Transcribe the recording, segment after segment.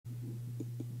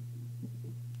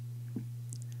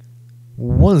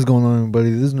What is going on,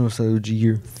 everybody? This is Northside OG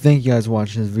here. Thank you guys for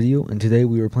watching this video, and today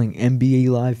we are playing NBA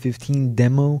Live 15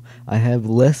 demo. I have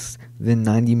less than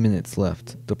 90 minutes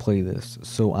left to play this,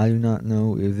 so I do not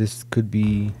know if this could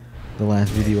be the last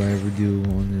video I ever do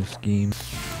on this game.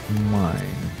 Mine.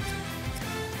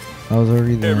 I was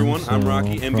already there. Hey everyone, so I'm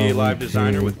Rocky, NBA Live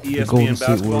designer with ESPN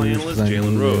basketball analyst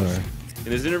Jalen Rose.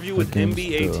 In his interview with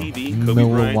NBA TV, Kobe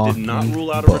Bryant did not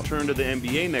rule out a return to the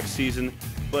NBA next season,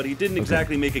 but he didn't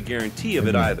exactly make a guarantee of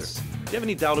it either. Do you have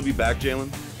any doubt he'll be back, Jalen?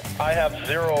 I have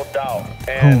zero doubt.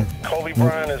 And Kobe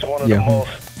Bryant is one of the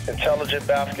most intelligent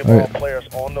basketball players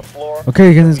on the floor.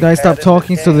 Okay, can this guy stop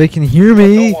talking so they can hear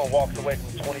me? No one walks away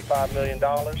from $25 million,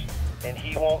 and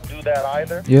he won't do that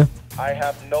either. Yeah. I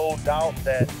have no doubt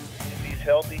that if he's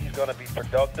healthy, he's going to be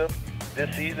productive.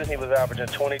 This season, he was averaging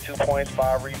 22 points,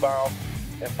 5 rebounds,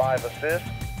 and 5 assists.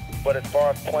 But as far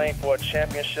as playing for a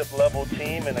championship-level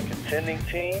team and a contending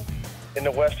team in the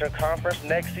Western Conference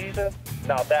next season,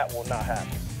 now that will not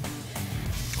happen.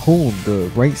 Hold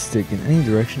the right stick in any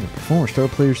direction to perform star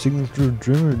player signature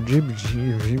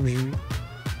dribbling.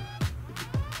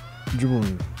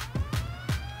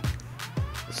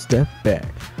 Step back.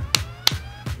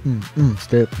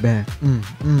 Step back.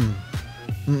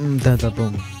 Da da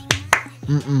boom.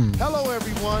 Hello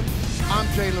everyone, I'm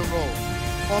Jalen Rose.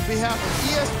 On behalf of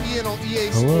ESPN on EA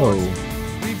Hello. Sports,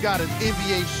 we've got an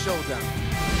NBA showdown.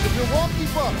 The Milwaukee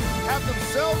Bucks have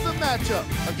themselves a matchup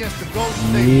against the Golden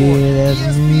State Warriors.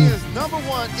 ESPN's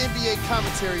 #1 NBA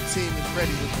commentary team is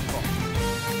ready to perform.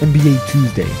 NBA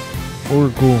Tuesday.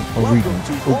 Oracle Arena.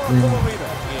 Oakland.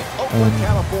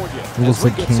 It looks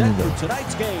like Canada,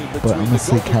 but I'm gonna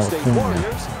say California,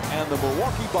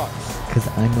 because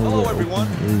I know Hello where everyone,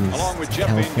 Oakland is. along with Jeff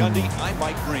Van California. Gundy, I'm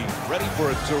Mike Green, ready for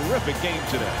a terrific game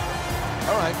today.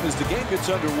 All right, as the game gets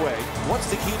underway, what's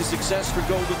the key to success for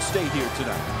Golden State here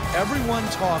tonight? Everyone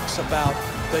talks about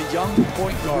the young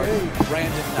point guard,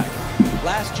 Brandon Knight.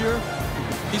 Last year,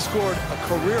 he scored a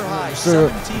career-high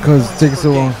 17 because points it takes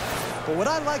so per long. game. But what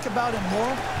I like about him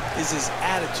more is his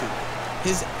attitude.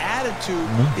 His attitude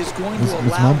is going to It's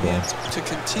allow my ball. him to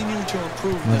continue to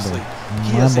improve My this ball. league. My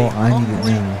He is a ball, I need it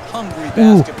now. hungry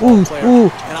basketball player.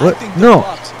 And I what? think the No.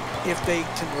 Bucks, if they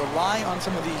can rely on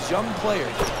some of these young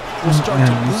players, will start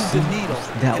to move the needle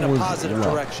in a positive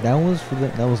direction. That was for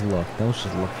that was luck. That was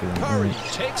just luck for them. Curry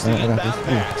takes the I got inbound this.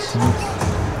 pass. Ooh,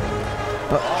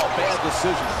 Oh, bad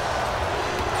decision.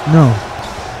 no,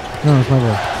 it's my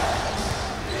ball.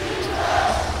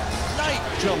 Knight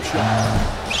jump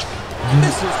shot.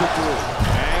 Misses the three. And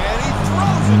he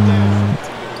throws it down.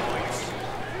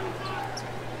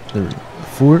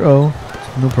 4-0.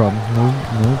 No problem.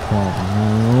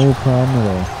 No problem at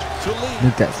all.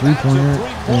 Make that three-pointer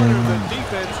and the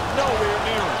defense nowhere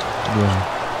near him. yeah.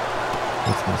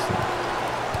 That's my stuff.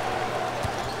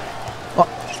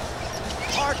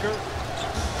 Parker.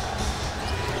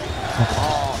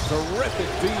 Oh, terrific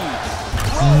feed.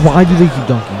 Why do they keep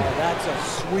dunking? That's a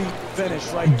sweet finish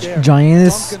right there.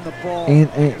 Giannis Dunking the ball and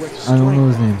with I don't know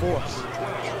his strength name. and force.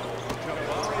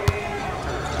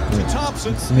 To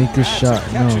Thompson. Let's make this shot.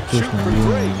 No, of course Shoot not. for You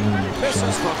three. don't Misses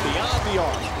shot. from beyond the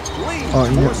arc. Lead Oh,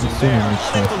 yeah, forcing we still down. don't make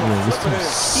shots. Able to Yeah, this flip team it in. Even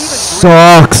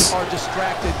sucks. are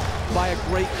distracted by a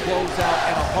great closeout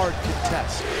and a hard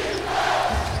contest.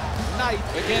 Knight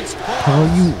against How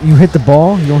Barnes. you hit the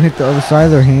ball? You don't hit the other side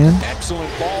of their hand?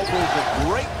 Excellent ball movement.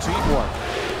 Great teamwork.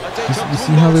 You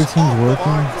see how their team's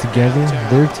working together?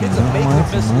 Their team, It's a not make my or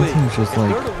team. miss My league. team's just If like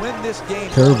they're to win this game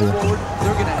terrible. going forward,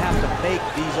 they're going to have to make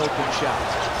these open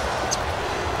shots.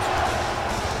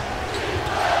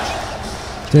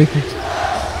 take it.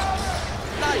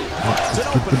 Knight. Let's It's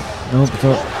an get the opening. nope. It's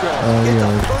all, It's a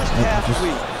first half just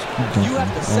lead. keep You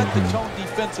have to dunking set all the game. tone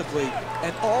defensively,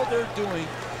 and all they're doing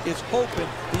is hoping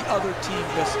the other team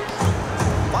misses.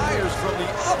 Fires from the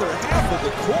other half of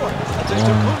the court.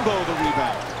 Kumbo the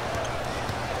rebound.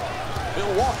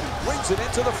 Milwaukee brings it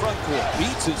into the front court.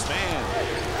 Beats his man.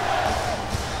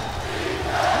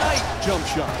 Knight jump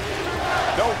shot.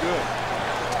 No good.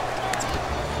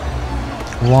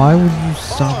 Why would you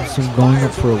stop us from going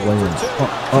up for a layup? They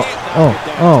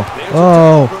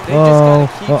just got to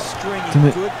keep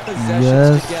stringing good possessions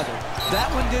Yes. together. That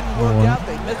one didn't work out.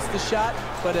 They missed the shot,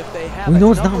 but if they have We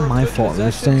know it's a not number of my good fault. They're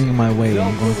possessions, standing in my way. they'll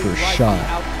I'm going for a really like shot. the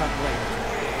outcome later.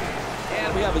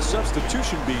 And we have a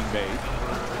substitution being made.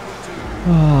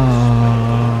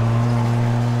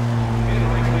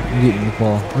 I'm getting the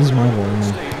ball. This is my ball.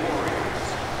 Man.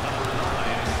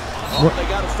 Oh, they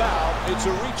got a foul. It's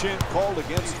a reach-in called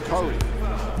against Curry.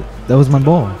 That was my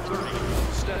ball.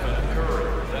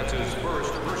 That's his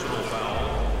first personal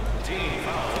foul. Team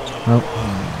foul. Nope.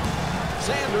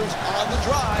 Sanders on the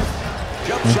drive.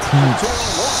 My team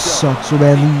sucks so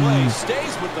badly.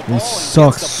 They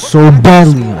suck so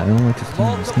badly. I don't like this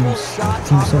team. This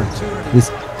team sucks. This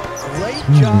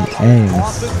team is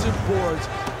ass.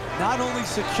 Not only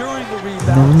securing the rebound,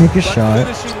 never make a shot.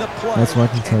 That's what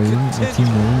I can tell you. The team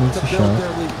never makes a shot.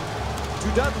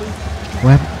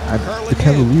 What happened? The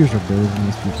Cavaliers are better than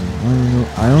these people.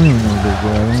 I don't even know they're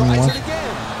good. I don't even watch.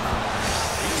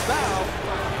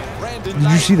 Did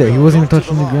you see that? He wasn't even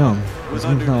touching the ground. This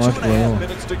game's not watchable at all.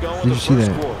 Did you see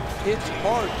that? It's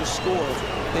hard to score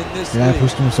in this league.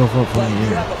 Pushed himself up from the air.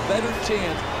 You have a better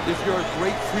chance if you're a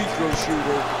great free throw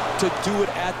shooter to do it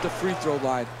at the free throw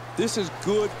line. This is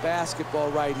good basketball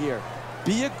right here.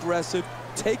 Be aggressive,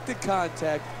 take the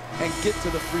contact, and get to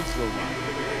the free throw line.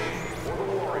 For the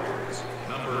Warriors,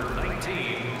 number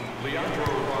 19, Leandro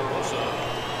Barbosa.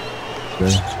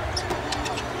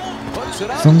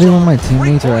 Someday when my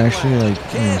teammates are actually like,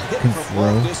 can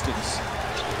throw. It's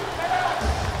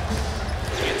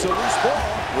a loose ball.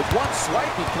 With one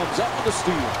swipe, he comes up with a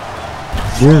steal.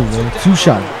 There we go. 2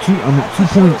 shot. 2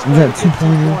 points. We got 2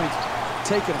 points.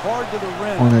 Take it hard to the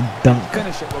rim. On a dunk.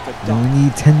 Finish it with a dunk. Then we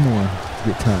need 10 more to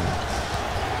get tied.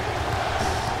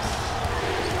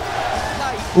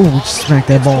 Oh, we just smacked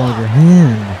that ball out of your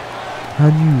hand. How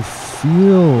do you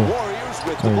feel?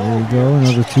 Alright, there we go.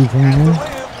 Another 2-pointer.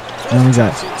 And we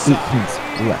got 8 points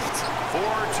left.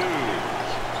 4-2.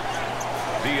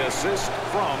 The assist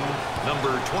from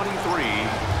number 23.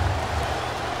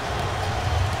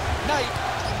 Knight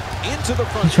into the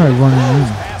front. He tried running in.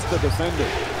 Past the defender.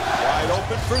 Wide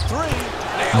open for 3.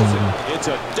 Nails it. It's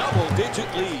a double-digit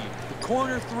lead. The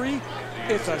corner 3.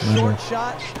 It's a short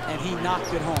shot, and he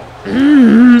knocked it home.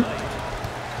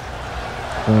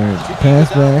 Alright, pass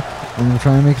back. I'm gonna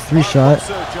try and make a 3-shot.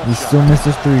 He still missed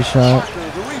his 3-shot.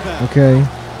 Okay.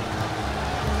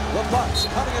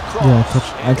 Yeah,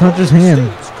 I touched his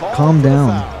hand. Calm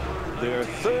down.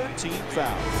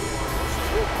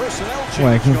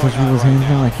 Why, I can't touch people's hands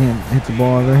now? I can't hit the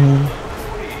ball out of their hand?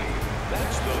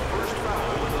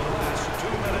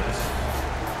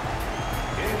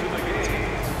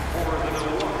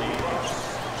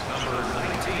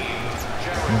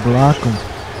 Block him.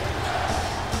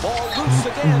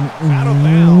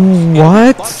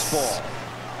 What?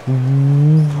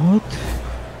 What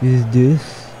is this?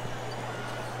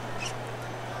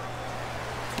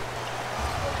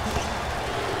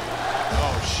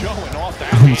 Oh, showing off that.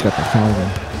 I almost got the foul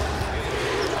there.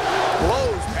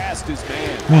 Blows past his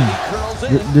man.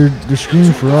 They're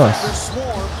screaming for us.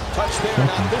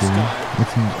 Fucking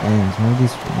why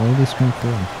are they screaming for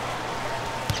us?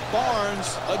 Barnes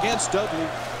against Dudley.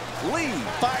 Lee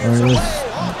fires away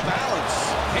off balance.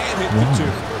 Can't hit the 2.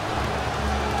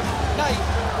 Knight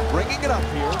bringing it up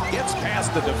here. Gets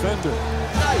past the defender.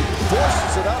 Knight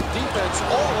forces it up. Defense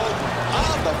all over.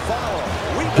 On the follow.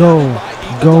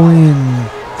 Go in.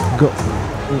 Go.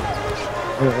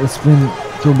 Spin.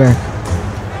 Go back.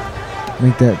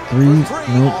 Make that 3.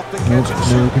 Nope. Never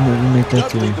can never make that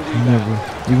 3. Never.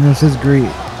 Even though it says great.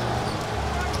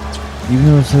 Even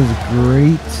though it says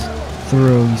great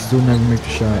throw, you still never make the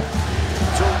shot.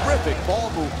 Terrific ball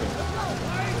movement.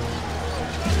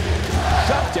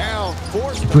 Shut down.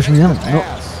 You push me down.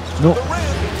 Nope.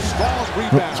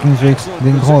 Excuse me.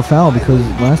 They didn't call a foul because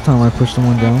last time I pushed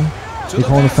someone down, they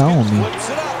called a foul on me.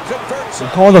 They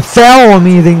called a foul on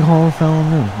me. They didn't call a foul on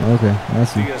them. Okay, I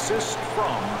see. The assist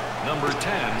from number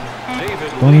 10,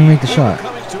 David. Don't even make the shot.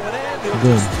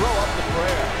 Good.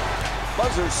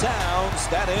 Buzzer sounds.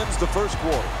 That ends the first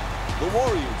quarter. The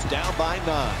Warriors down by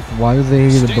 9. Why do they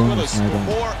get a bonus and I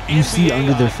don't? You see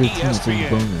under their 15 it says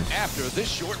bonus. After this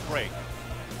short break.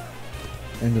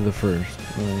 End of the first.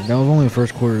 That was only the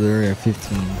first quarter. They're at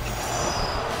 15.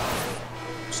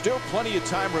 Still plenty of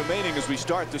time remaining as we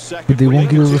start the second. But they won't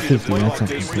get over 50. That's not going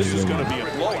to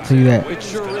I'll tell you that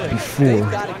before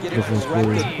the first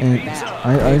quarter. And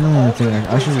I don't even think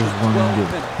I should just run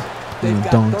and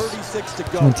get dunks.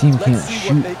 My team can't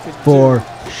shoot for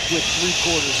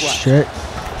shit.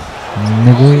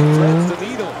 Nigga.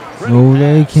 No,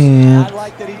 they can't.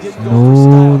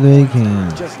 No, they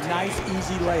can't. Just nice,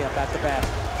 easy layup at the basket.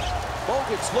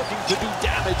 Bogut's looking to do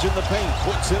damage in the paint.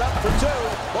 Puts it up for 2.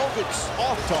 Bogut's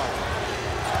off target.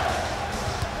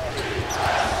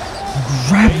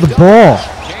 Grab the ball.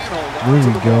 There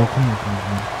we go. Come on.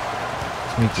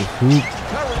 Let's make this hoop.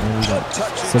 And we got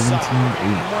 17-8.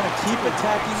 You want to keep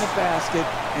attacking the basket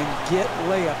and get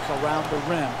layups around the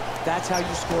rim. That's how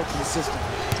you score consistently.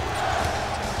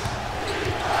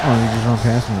 Oh, you just not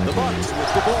passing The Bucks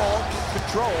with the ball in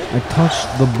control. I touched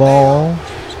the ball.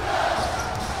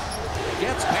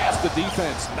 Gets past the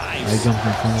defense. Nice. I jumped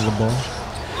in front of the ball.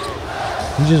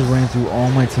 He just ran through all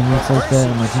my teammates like that,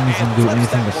 and my teammates didn't do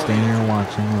anything but stand there and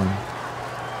watch him run.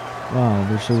 Wow,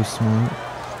 they're so smart.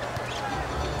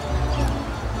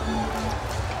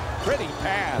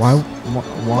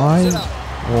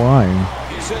 Why?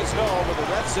 He says no, but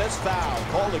the ref says foul.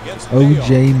 Called against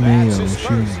OJ Mayo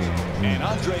shooting. shooting. And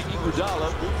Andre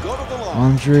Iguodala will go to the line.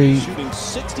 Andre shooting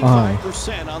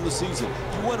 65% on the season.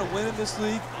 You want to win in this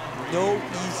league? No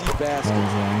easy basket.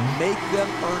 Make them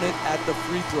earn it at the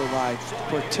free throw line,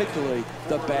 particularly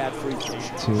the bad free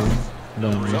throws. Two.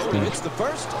 No, so he hits the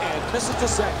first and misses the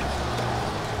second.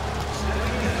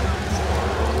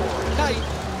 Knight.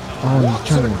 Oh, he's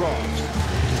trying to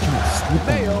slip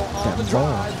Mayo on the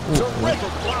drive.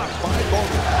 Terrific block by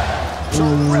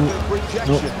Bowman. Terrific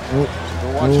rejection.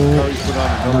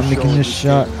 I'm not making this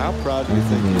shot. How proud do you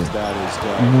think his dad is?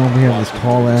 You know, we have this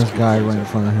tall ass guy right in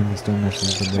front of him. He's still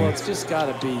missing the Well, ball. it's just got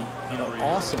to be, you know,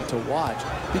 awesome to watch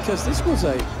because this was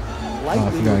a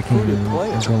lightly I can't recruited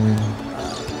player. go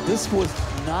in. This was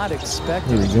not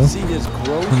expected. There we You go. see his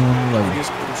growth and his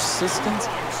persistence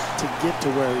to get to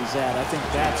where he's at. I think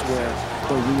that's where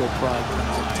the real pride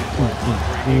comes into play.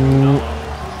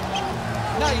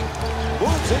 Knight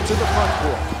moves into the front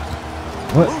court.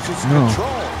 What? No.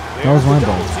 That was my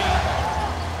ball.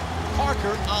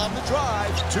 Parker on the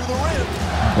drive to the rim.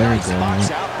 There you go, man.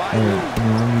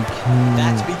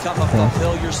 That's become a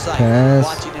familiar sight. Pass.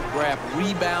 Watching him grab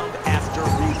rebound after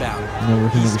rebound. Never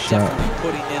can make a shot.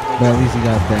 Putting in the But at least he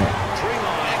got that.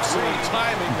 Excellent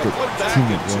timing to put back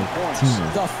Teamwork, in 2 bro. points.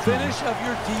 Teamwork. The finish of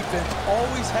your defense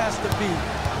always has to be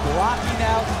blocking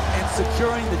out and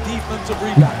securing the defensive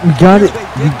rebound. We got it.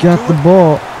 We got the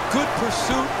ball. Good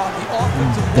pursuit on the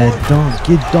offensive That board. dunk.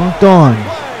 Get dunked on.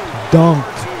 Dunked.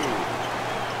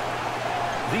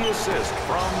 The assist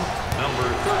from number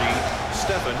 30,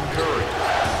 Stephen Curry.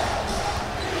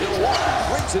 Milwaukee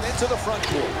brings it into the front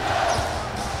court.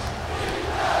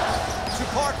 To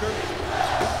Parker.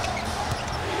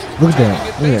 Look at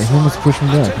that. Look at that. He almost pushed me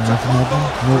back. Nothing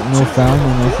happened. No foul, no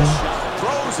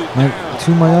nothing.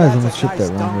 Two of my eyes almost chipped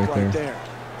that round right there.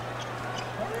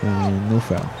 And no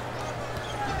foul.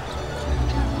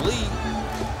 Lee.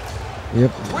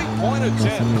 Yep. Three-point Nothing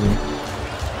attempt. either.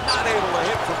 Not able to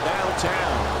hit from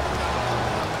downtown.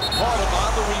 Caught him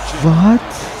on the reach. What?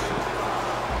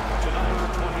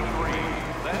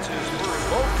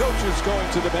 Both coaches going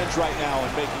to the bench right now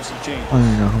and making some changes. I don't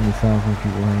even know how many fouls my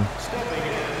people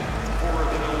have.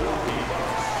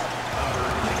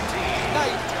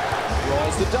 Knight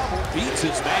draws the double, beats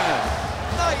his man.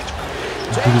 Knight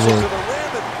takes Good it to work. the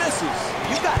rim and misses.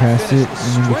 You got Pass it,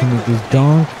 and then we can make this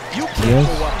dunk. Yes,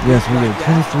 yes, we did.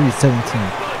 23-17.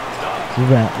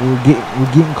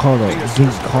 We're getting caught up. We're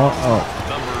getting caught up.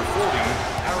 Number 40,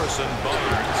 Harrison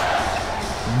Barnes.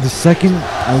 The second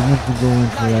I went to go in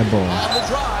for that ball, On the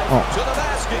drive to the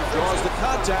basket, draws the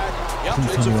contact. Yep, Please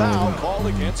it's tell a me that foul wasn't- called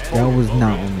against that was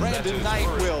not on me. Brandon Knight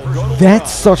will go to the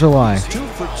That's line. such a lie. 2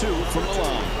 for 2 from the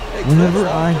line. Whenever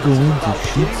I go in to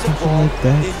shoot something like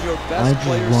that, I just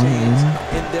run in,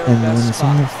 and when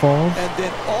someone falls, And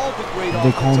then all the great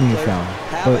they call me a offensive foul. players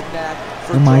have But a knack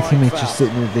for when my drawing teammates fouls. just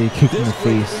sitting there, they kick in the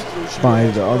face by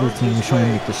the other team trying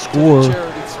to make the To score,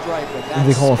 charity stripe, and and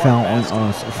they that's call a smart foul on basketball.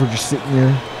 us for just sitting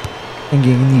there and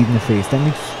getting kneed in the face. That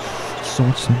makes so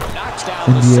much sense. Knocks down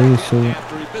the NBA second is so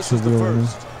after he misses the real. Man.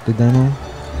 first. The demo,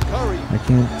 Curry I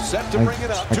can't. set to bring it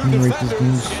up. I Two can rate this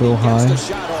game defenders, so and he high. gets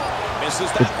the shot off.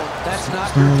 Misses that one. That's not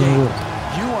It's your not game. what-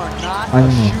 You are not I don't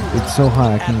a know. shooter It's so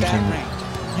high, I at can't that change it. range.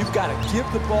 You've got to give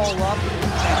the ball up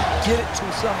and get it to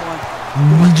someone.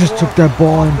 We just took that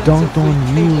ball and dunked on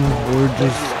you, or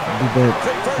just did that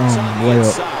Converts on the layup.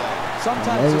 inside.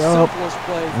 Sometimes the Layup. simplest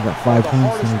play I got are 5 the points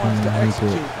hardest and we ones can to make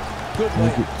execute. Good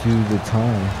Make play. it to the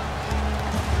tie.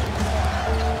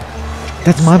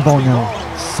 That's my ball now,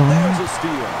 son. There's a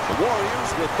steal. The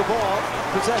Warriors with the ball.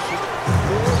 Possession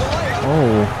for the layup.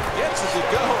 Oh, Gets it to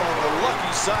go on the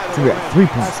lucky side of so the we rim. got 3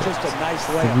 points. That's just a nice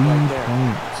 3 layup right there.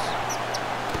 points.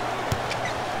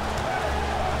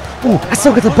 Oh, I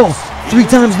still got the ball 3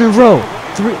 times in a row.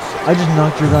 3. I just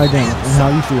knocked your guy down. And how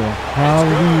you feel? How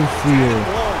do you feel?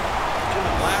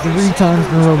 3 times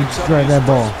in a row we just grabbed that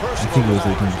ball. I think it was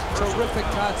 3 times. Terrific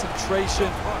concentration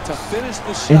to finish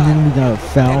the shot. And then we got a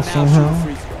foul And now somehow. shoot a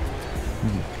free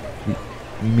throw.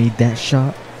 We made that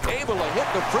shot. Able to hit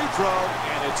the free throw,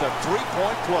 and it's a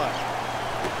 3-point play.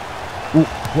 Ooh,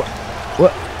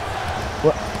 what?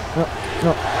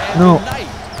 No. Knight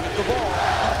with the ball.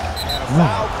 And a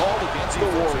foul called against the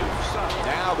Warriors.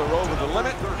 Now they're over the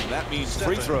limit. That means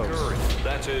free throws.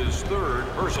 That's his 3rd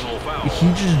personal foul. He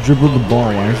just dribbled the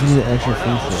ball. Why does he need an extra free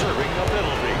Now throw? serving a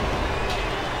penalty.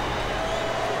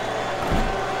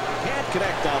 Can't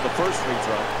connect on on the first free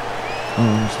throw. I don't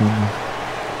understand this.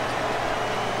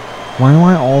 Why am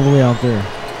I all the way out there?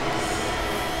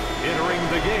 Entering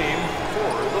the game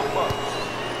for the Bucks,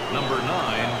 number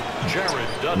 9, Jared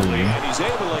Dudley. And he's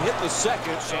able to hit the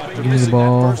second after Give me the missing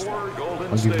ball. that first one.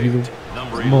 I'll give you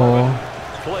Number the ball. 11,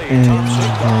 Klay And Thompson.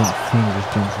 that thing just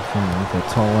jumps in front of me with that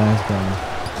tall ass guy.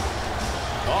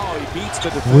 Oh, he beats the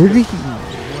defender. Where did he...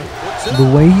 The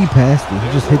way he passed it, he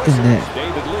just hit the net.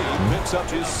 David Lee picks up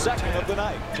his second of the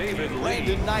night. David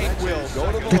Landon Knight will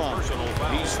go to the line.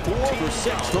 He's 4 for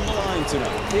 6 from the line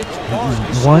tonight. It's hard to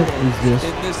What score is this?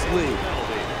 in this league.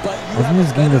 But you I have think a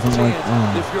this game better doesn't like,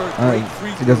 chance if you're a alright, great free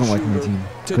it throw doesn't like my shooter team,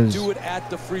 to 'cause do it at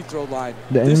the free throw line.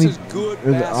 the This enemy, is good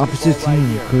or the opposite basketball right team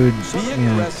here. could, Be you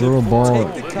know, aggressive, throw a ball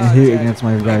take the and hit it contact, against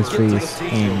my guy's and get to the face team.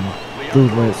 and they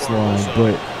would let it slide.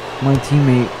 But my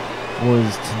teammate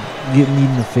was to get me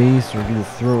in the face or get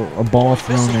a ball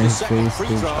thrown at his face. They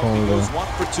just call it a, 1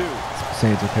 for 2. say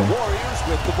it's okay. Warriors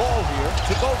with the ball here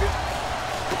to Bogut.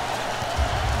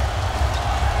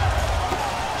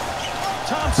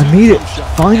 I made it,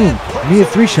 finally. I made a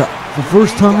 3-shot. The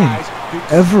first time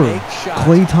ever.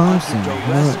 Klay Thompson. I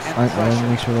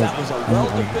make sure that I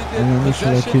make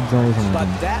sure that kid's always on my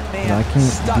team. I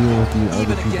can't deal with the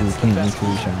other people who can't make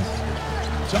 3 shots.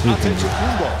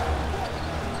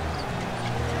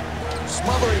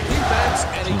 Smothering defense,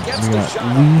 and he gets We the got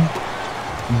shot. Lee,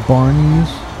 Barnes,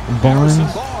 Harrison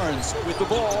Barnes with the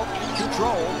ball,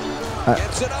 control,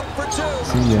 gets it up for 2.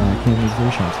 See, I can't make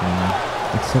 3 shots anymore.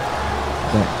 Except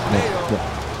that.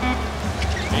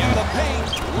 In the paint,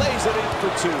 lays it in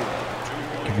for 2.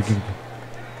 Give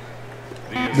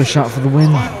it. The shot for the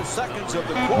win. Final seconds of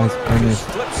the quarter, I he missed.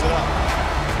 flips it up.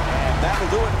 And that'll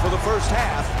do it for the first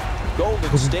half.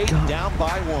 Golden State down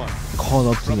by 1. Called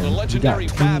up again. We got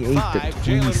 28 to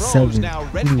 27,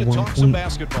 21 points, and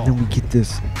then we get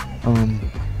this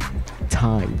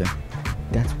tied.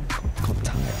 That's called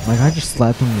tied. My guy just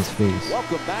slapped him in his face.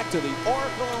 Welcome back to the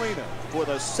Oracle Arena for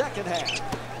the second half.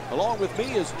 Along with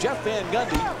me is Jeff Van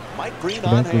Gundy, Mike Green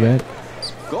on hand.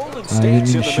 Golden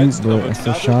State's in the midst of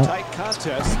another tight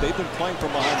contest. They've been playing from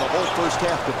behind the whole first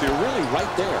half, but they're really right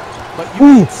there. But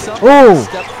you need someone to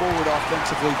step forward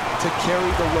offensively to carry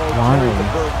the load, carry the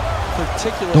burden,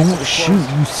 particularly Don't shoot,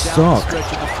 you suck. Stretch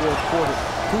in the fourth quarter.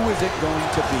 Who is it going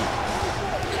to be?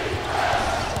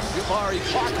 Jabari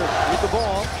Parker with the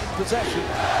ball in possession.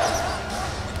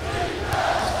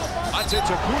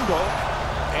 Antetokounmpo,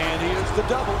 and here's the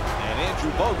double. And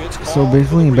Andrew Bogut's called. So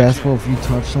basically in basketball, if you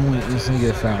touch someone, you instantly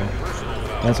get a foul.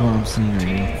 That's what I'm seeing right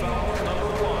now.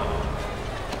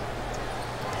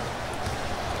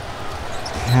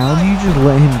 How do you just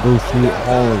let him go through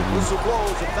all of you?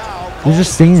 They're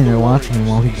just standing there watching him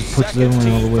while he just pushes everyone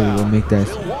all the way to go make that.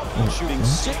 Shooting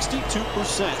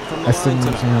 62% from the I still line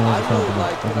don't tonight. understand how I that's really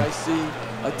like possible. when I Okay. see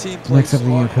a team play Next up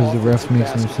again smart because the ref offensive makes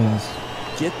no basketball.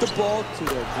 sense. Get the ball to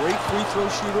a great free throw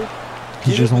shooter.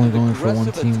 He's get just him only in an going for one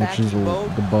aggressive team, which is attacking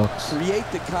mode, the Bucks. Create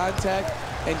the contact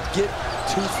and get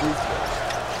 2 free throws.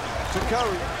 To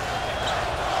Curry.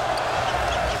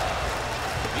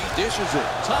 He dishes it.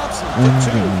 Thompson And you for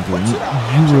 2. didn't make Puts it. it up.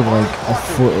 You were like Jabari a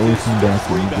Parker foot with away his from fifth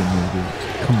basket. You rebound. didn't make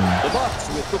it. Come on. The Bucks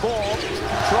with the ball.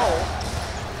 Control.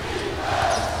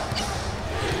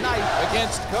 Knight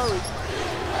against Curry.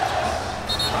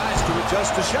 Tries to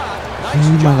adjust the shot. Nice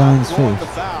He need my guy in his job drawing face.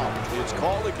 the foul. It's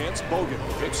called against Bogut.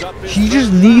 Picks up his He third just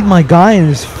foul. need my guy in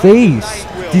his face.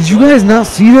 Did you guys not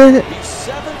see that? He's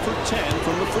 7 for 10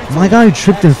 from the free throw My guy line.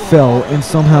 tripped and fell, and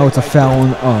somehow it's a foul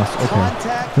on us.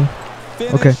 Contact, Okay.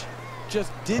 finish, Okay.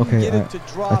 just didn't Okay, get I- it to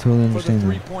drop I totally for the understand that.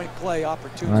 three-point play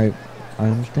opportunity. I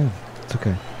understand. It's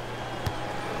okay.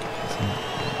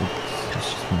 It's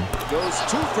just fine. Goes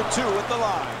 2 for 2 at the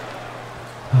line.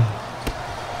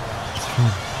 It's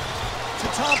fine. To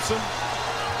Thompson.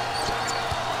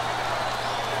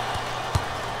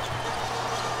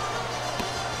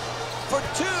 For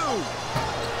 2.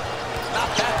 Not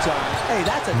that time. Hey,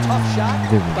 that's a tough shot,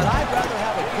 there we but go. I'd rather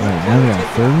have a good Alright, now we player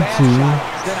got taking a bad 32. shot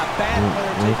than a bad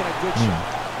player Wait, taking a good no, shot.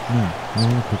 no,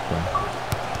 a quick ball.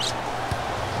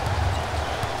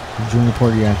 Join the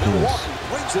party after this.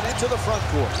 Mulwaukee brings it into the front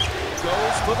court.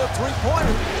 Goes for the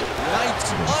three-pointer.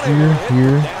 Knight's Here, unable to hit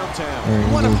here. downtown. Alright,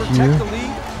 You want to go protect here. the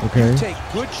lead? Okay. You take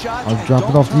good shots I'll and drop it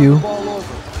don't off to turn you. the ball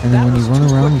over. And then That when you was run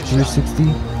too around quick with a shot. 360,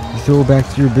 you throw it back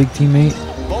to your big teammate,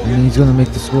 and then he's gonna make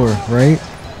the score, right?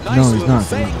 Nice No, he's little not.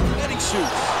 fake, and he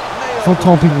shoots. Some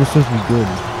tall people are supposed to be good.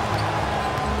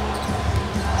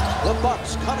 The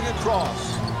Bucks coming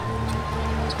across.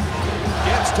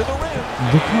 Gets to the rim.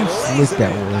 Look how and slick lays it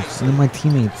that in was. nicely. And then my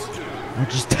teammates are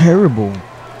just terrible.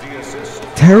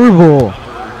 Terrible.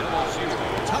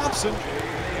 Thompson.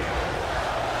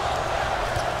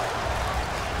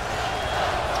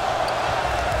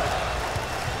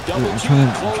 Double I'm team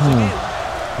trying closing in.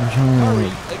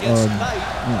 Curry against Knight.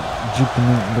 Jipping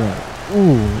it back.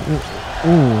 Ooh.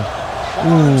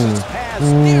 Barnes' pass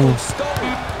nearly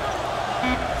stolen.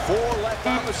 4 left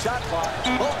on the shot clock.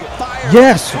 Logan fires.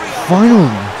 Yes, 3 on the finally.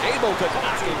 clock. Able to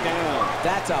knock it down.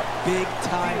 That's a big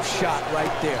time shot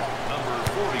right there. Number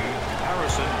 40,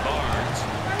 Harrison Barnes.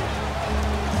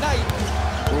 Knight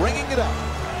bringing it up.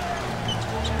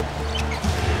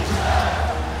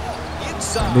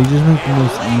 Inside. They just make the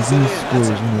most And lays it in. easiest scores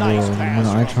That's a in the nice world. pass When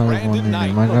I from try to go Brandon in there,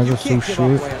 Knight. my Look, guys you are so can't give up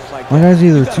short. layups like My that. guys are You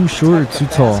either gotta too short or Protect too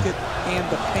the tall. basket and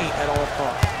the paint at all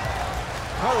costs.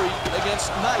 Curry against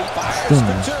Knight. Fires Still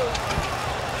for nice. 2.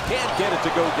 Can't get it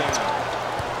to go down.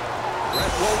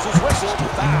 Brett blows his whistle.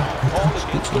 Foul called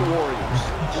against the Warriors.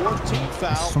 14th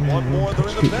foul. One more, they're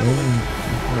in the penalty.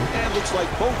 And looks like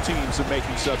both teams are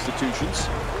making substitutions.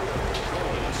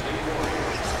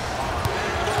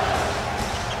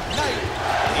 Knight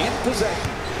in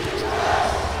possession.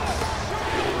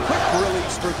 Quick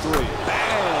release for 3.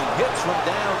 Bang! Hits from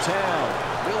downtown.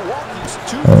 Milwaukee's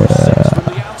 2 for 6 from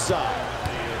the outside.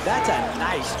 That's a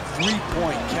nice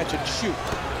 3-point catch and shoot.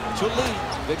 To lead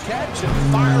the catch and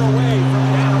fire away from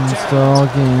downtown.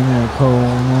 Stuck in a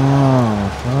cold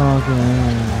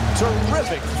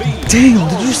Terrific feed. Damn,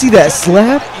 did you see that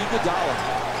slap? Iguodala.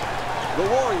 The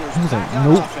Warriors He was back like, on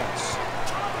nope. offense.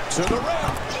 To the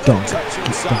rim. Dunk. Touch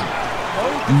inside. No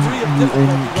degree of difficulty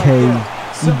right there.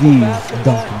 Simple E-U-N-K-E-D. basketball,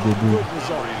 Dunk, baby. good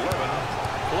result. Number 11,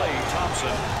 Klay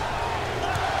Thompson.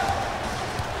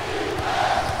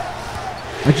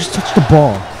 I just touched the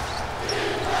ball.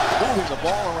 Moving the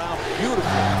ball around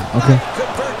beautifully. Okay.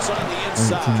 Converts on the Alright,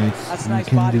 inside. teammates, That's you nice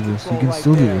can body do this. You control can right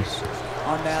still do there. this.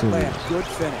 On that Still layup, is. good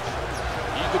finish.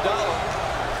 Iguodala.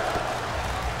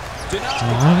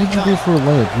 Why would you go for a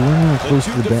layup? You weren't even The close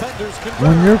two to the basket. defenders convert.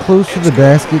 When you're close to the It's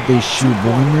basket, good. they shoot,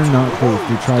 but when you're not close,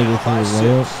 they try to go for a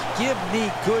layup. Give me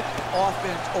good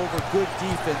offense over good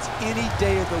defense any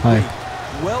day of the Hi. week.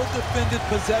 Well defended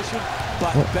possession,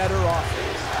 but What? better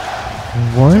offense.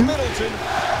 What? Middleton.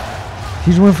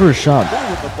 He just went for a shot.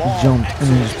 Moving the ball. He jumped and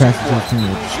then just passed it to his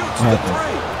teammates. Shoots What the happened?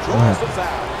 3. What Draws the happened?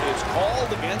 foul. It's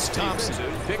called against Thompson.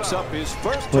 Picks up his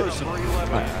first What? personal.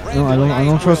 No, I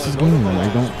don't trust this game. Man.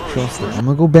 I don't trust it. I'm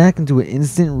gonna go back into an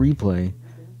instant replay,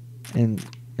 and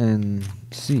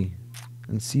see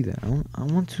that. I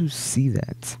want to see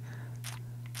that.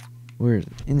 Where is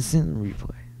it? Instant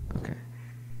replay. Okay.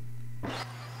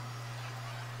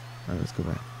 Alright, let's go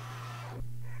back.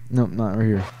 Nope, not right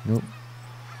here. Nope.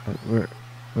 Where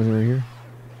was it? Right here?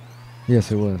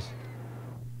 Yes, it was.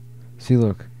 See,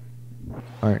 look.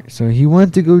 Alright, so he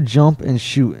went to go jump and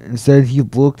shoot. Instead, he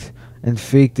looked and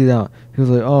faked it out. He was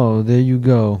like, "Oh, there you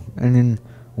go." And then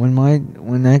when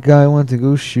that guy went to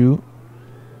go shoot,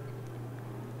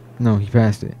 no, he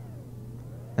passed it.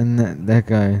 And that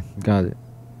guy got it.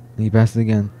 And he passed it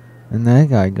again. And that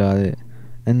guy got it.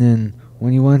 And then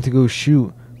when he went to go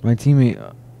shoot, my teammate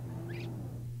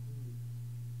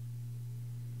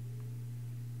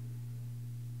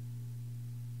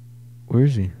where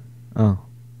is he? Oh.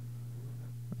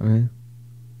 Okay.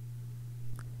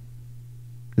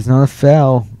 It's not a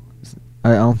foul.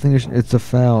 I don't think it's a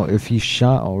foul if he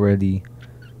shot already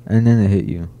and then it hit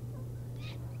you.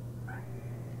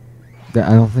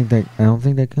 I don't think that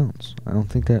counts. I don't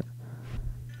think that.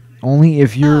 Only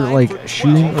if you're like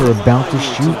shooting or about to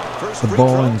shoot the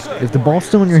ball, and if the ball's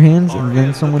still in your hands and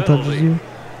then someone touches you,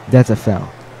 that's a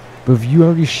foul. But if you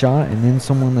already shot and then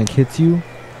someone like hits you,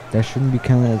 that shouldn't be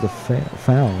counted as a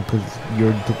foul because you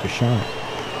already took the shot.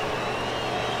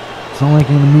 It's not like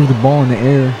you're gonna move the ball in the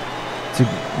air to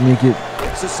make it,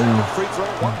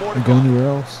 go anywhere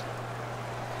else.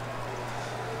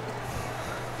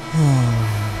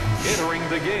 Entering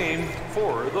the game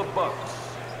for the Bucks.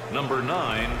 Number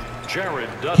 9, Jared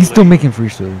Dudley. He's still making free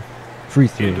throw.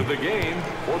 Into the game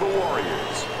for the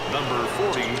Warriors. Number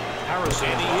 40, Harrison.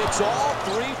 And he hits all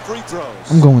 3 free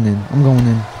throws. I'm going in. I'm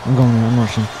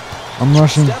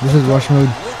rushing. This is rush mode.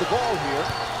 With the ball here.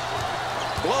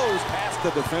 Blows past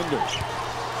the defender.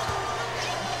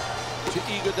 To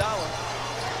Iguodala.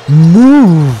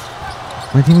 Move!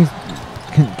 My teammates,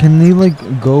 can they like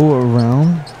go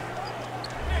around?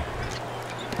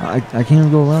 I can't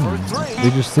even go around them. They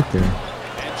just sit there.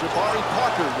 And Jabari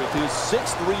Parker with his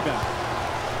 6th rebound.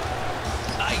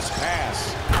 Nice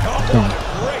pass. Dunk.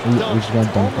 Great dunk. We just got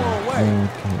dunked Home or on. away.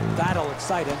 Okay. That'll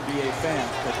excite NBA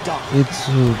fans. The dunk. It's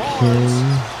okay.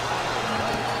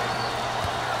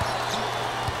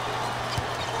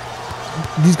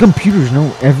 These computers know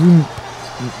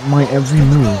my every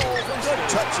move. Good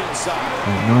touch inside.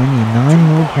 Now I need 9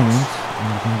 more points and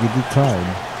we can get it tied.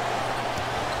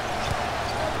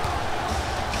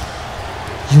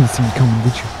 You didn't see me coming,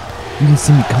 did you? You didn't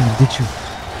see me coming, did you?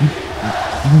 You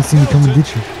didn't see me coming, did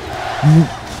you?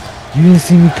 You didn't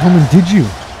see me coming, did you?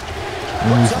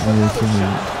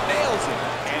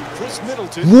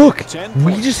 Look!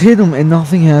 We just hit him and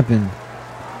nothing happened.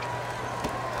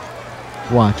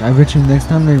 Watch, I bet you next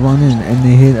time they run in and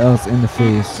they hit us in the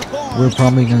face, we're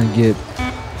probably gonna get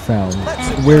fouled.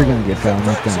 We're gonna get fouled,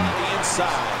 not them.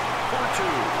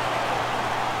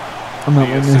 I'm not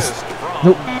letting this.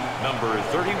 Nope. Number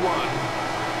 31.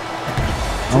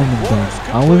 I would have been done.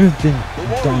 I would have been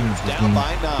done with this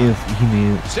game if he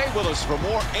made it. Stay with us for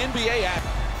more NBA action.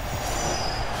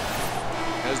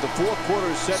 As the fourth quarter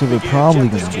is set So they're to begin, probably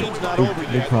Jeff, gonna this get. game's not They're over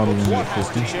yet, probably but gonna what get has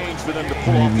to 50. change for them to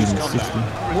pull off Maybe this even comeback? 60.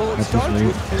 Well, it At this starts rate.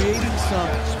 with creating some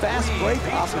fast break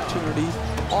opportunities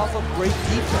off of great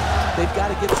defense. They've got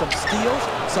to get some steals,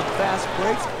 some fast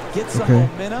breaks, get some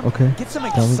momentum, get some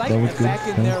excitement back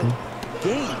in their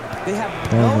game. They have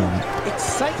no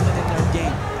excitement in their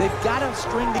game. They've got to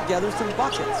string together some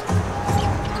buckets.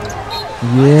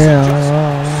 Yeah,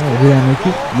 did I make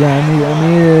it? Yeah, I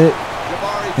made it.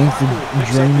 Thanks to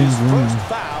Draymond Green.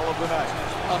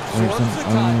 I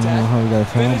don't know how we got a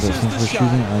foul, but since we're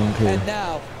shooting, I don't care. And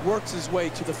now works his way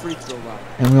to the free throw line.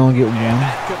 And we only get one.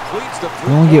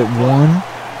 We only get one.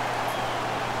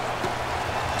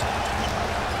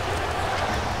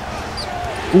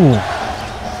 Ooh.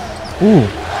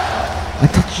 I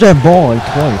touched that ball like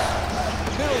twice.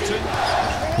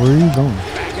 Where are you going?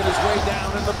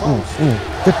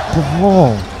 The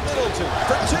ball.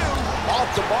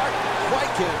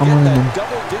 I'm running in.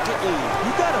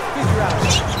 You got to figure out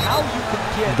how you can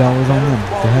get that was on them.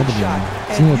 They had to be on them.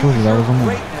 See, I told you that was on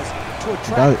them.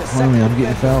 Got it. Finally, I'm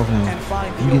getting fouls now.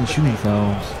 I'm getting shooting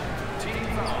fouls.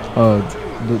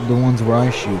 The ones where I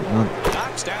shoot, not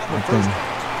them.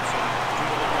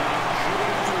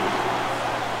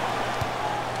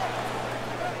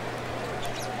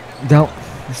 That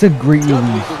it said great release.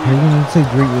 How you gonna say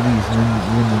great release and then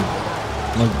you're gonna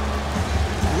like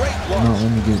not let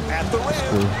me get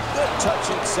score? Good touch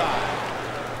inside.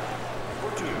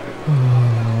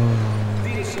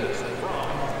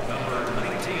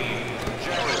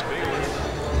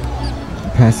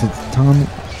 Pass it to Tommy.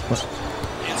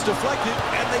 It's deflected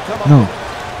and they come up. No.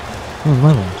 That was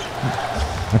my ball.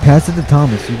 I passed it to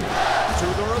Thomas. He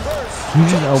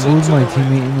just elbowed my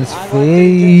teammate in his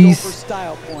face.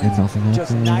 And nothing happened.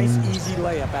 Just nice, easy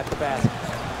layup at the basket.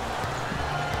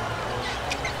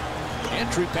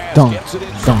 Entry pass gets it in.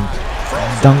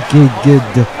 Dunk it, good.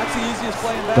 That's the easiest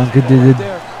play in Dunk it, basketball did right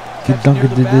there. Good dunk it,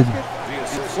 did.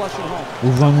 Flush it home.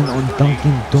 We're running on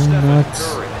Dunkin' Donuts.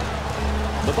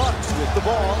 The Bucks with the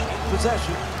ball in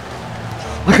possession.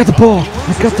 I got the ball.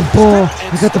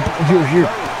 Here.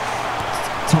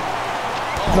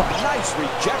 Nice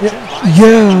rejection.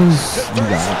 Yes. You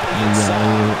got it.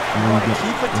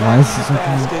 Keep attacking Why is this the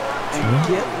something? basket and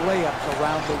get layups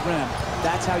around the rim.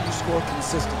 That's how you score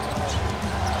consistently.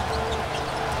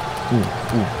 Ooh,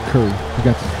 Curry. You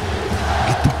got this.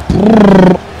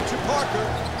 To Parker.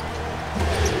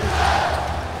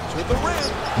 To the rim.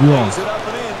 You lost. It up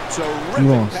and in. You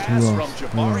Terrific pass from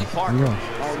Jabari Parker.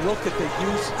 Oh, look at the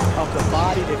use of the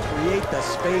body to create the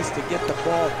space to get the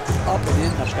ball up and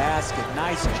in the basket.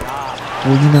 Nice job.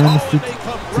 49 to Oh, and they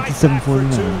come right 57, back for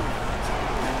 49. two.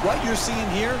 And what you're seeing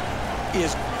here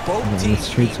is both Yeah, let's teams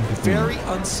trade being some people. Very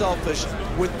unselfish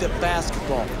with the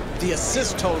basketball. The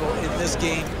assist total in this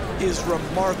game is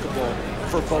remarkable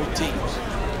for both teams.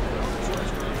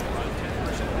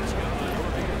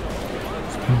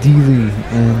 D-Lee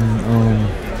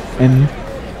and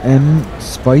M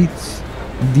Spites,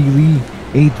 D-Lee,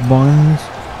 8 Barnes,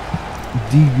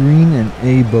 D Green, and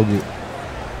A Bogut.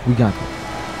 We got this.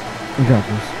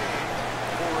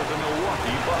 For the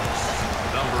Milwaukee Bucks,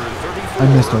 number 34. I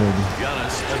missed already.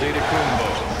 Giannis Antetokounmpo.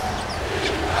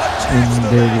 And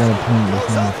there we got a point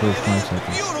within the first 5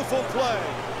 seconds. Beautiful play.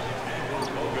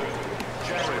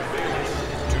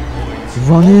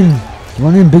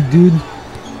 Run in, big dude.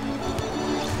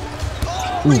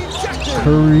 Ooh,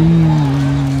 Curry.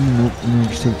 Nope, let me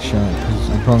just take the shot because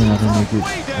I'm probably not gonna make it. I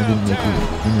didn't make it.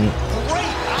 I made it.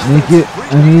 Make it.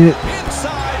 I made it.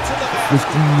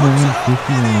 51.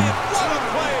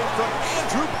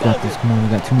 Got this. Come on, we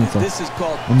got 2 minutes left. This is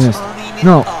called I missed. turning it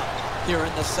No. up here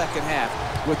in the second half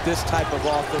with this type of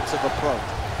offensive approach,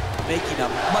 making a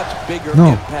much bigger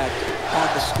impact on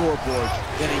the scoreboard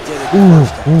than he did in the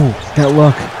first half. Ooh, that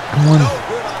luck. Come on. No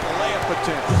good on the layup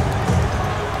attempt.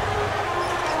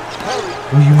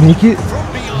 Will you make it?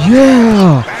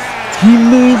 Yeah! He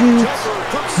made it!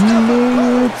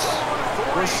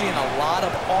 We're seeing a lot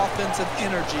of offensive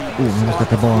energy. Ooh, I almost got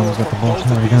the ball.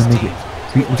 Come on, we gotta make it.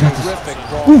 We got this. Terrific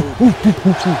ball Ooh, movement. ooh, ooh,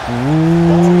 ooh, ooh,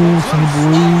 ooh, sonny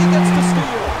boy.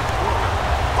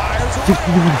 50 to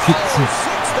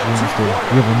 56. We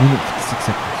have a minute 56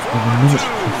 seconds. We have a minute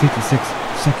and 56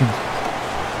 seconds.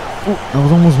 Oh, that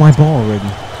was almost my ball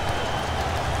already.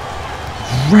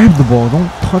 Grab the ball, don't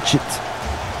touch it.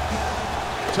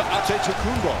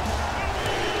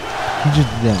 He just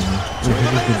did that, man. He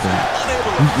just did that.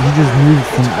 He just moved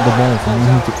from the ball from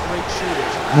where he took.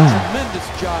 No. Tremendous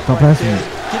job Stop right passing there. it.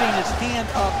 Getting his hand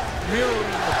up, mirroring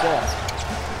the ball.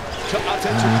 You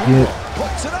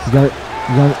got it.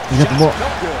 You got it. You got the ball.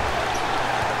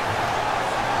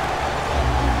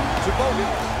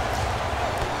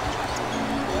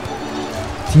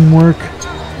 Teamwork.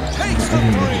 Takes the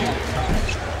three.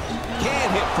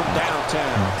 Can't hit from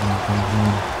downtown.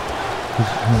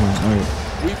 Alright.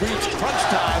 We've reached crunch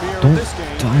time here in Don't this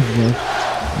game. dive left.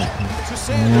 To One,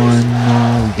 Sanders. no,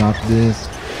 we got this.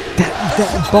 That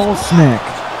ball smack.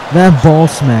 That ball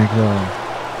smack, though.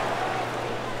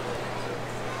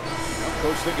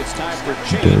 Coach think it's time for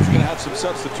change. We're going to have some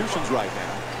substitutions right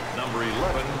now. Number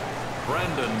 11,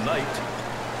 Brandon Knight.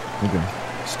 Okay.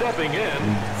 Stepping in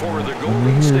for the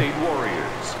Golden State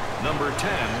Warriors. Number 10,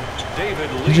 David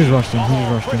Lee. He just rushed him. He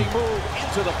just rushed Pretty him. move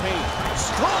into the paint.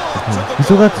 Strong to the We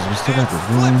still got goal this. We still got this.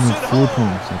 We and only need flips it 4 home.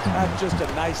 points. I think. That's just a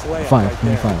nice layup 5. right We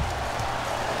need there. 5.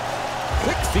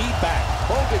 Quick feedback.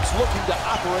 Bogut's looking to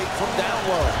operate from down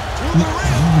low. To the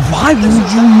rim. Why would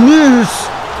you miss?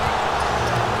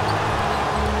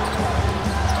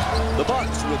 The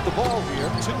Bucks with the ball here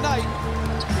tonight.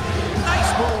 Nice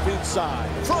move inside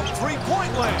from three-point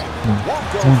land. Won't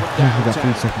go Come on. from Come on. We got 3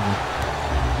 downtown. seconds left.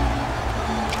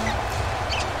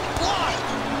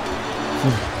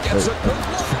 Gets a good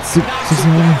look. 61,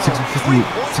 58,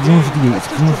 61, 58,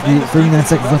 61, 58, 39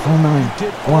 seconds left on 9.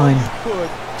 Did all Line. he could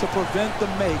to prevent the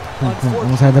make. Come on.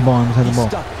 Almost had the ball. Almost had the He ball.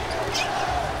 stuck it.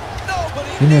 Nobody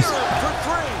He near missed. him for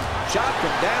three. Shot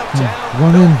from Come downtown. on.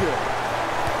 Run No in. good.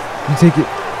 You take it.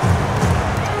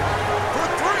 For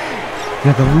three. You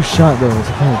got the loose shot, though. It's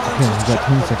okay. It's okay. You got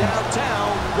 20 seconds. Downtown.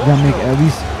 You gotta make at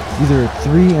least either a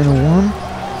 3 and a 1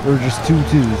 or just 2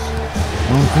 twos.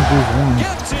 I don't think there's one.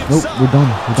 Nope, we're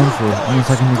done. We're done for it. Unless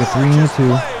I can make a 3 and a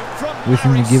 2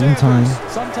 within the given time.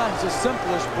 Sometimes the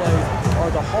simplest plays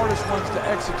are the hardest ones to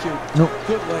execute. Nope.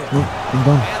 Good layup. Nope, I'm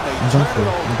done. I'm done for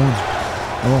it. I'm done.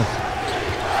 I lost.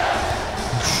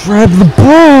 Grab the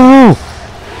ball!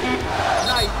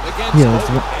 Yeah, let's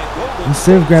go.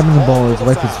 Instead of grabbing the ball, let's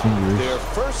wipe his fingers.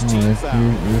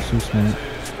 Oh, you're so smart.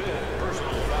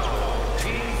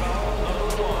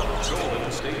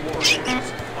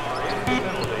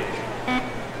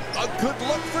 A good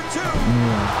look for 2.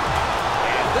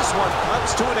 And this one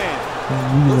comes to an end.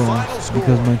 We lost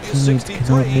because my teammates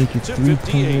cannot make a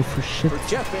 3-pointer for shit. They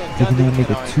cannot make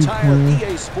a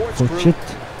 2-pointer for shit.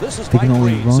 They can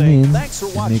only run in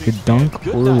and make a dunk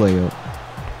or a layup.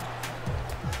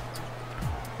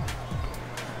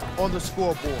 On the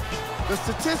scoreboard, the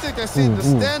statistic that seems to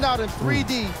stand out in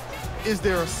 3D is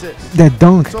their assist. That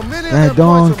dunk! So many of That their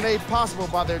points dunk! were made possible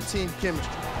by their team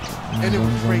chemistry. And it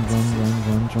was great to see.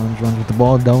 Runs with the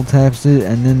ball, double taps it,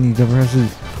 and then he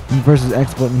presses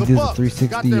X button, he The does a Bucks 360,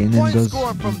 got their and then points does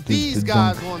scored from the these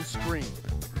guys dunk. on screen.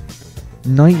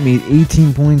 Knight made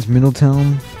 18 points,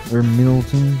 Middleton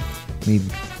made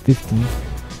 15.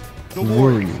 The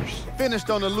Warriors. finished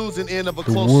on the losing end of a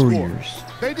The close Warriors. score.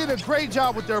 They did a great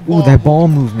job with their ball, Ooh, that ball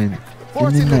movement.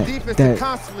 forcing And the then defense to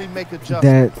constantly make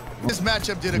adjustments. that, This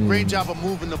matchup did a great job of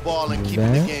moving the ball and keeping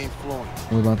the that? game flowing.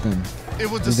 what about them? It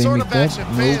was the Did they sort make of that? action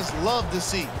Nope. fans love to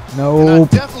see. And I Nope.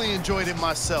 definitely enjoyed it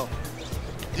myself.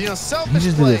 The He unselfish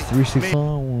just did play a 360. made I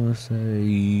want to say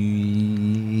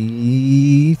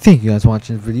thank you guys for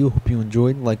watching this video. Hope you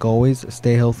enjoyed. Like always,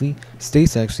 stay healthy, stay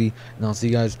sexy, and I'll see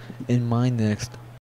you guys in my next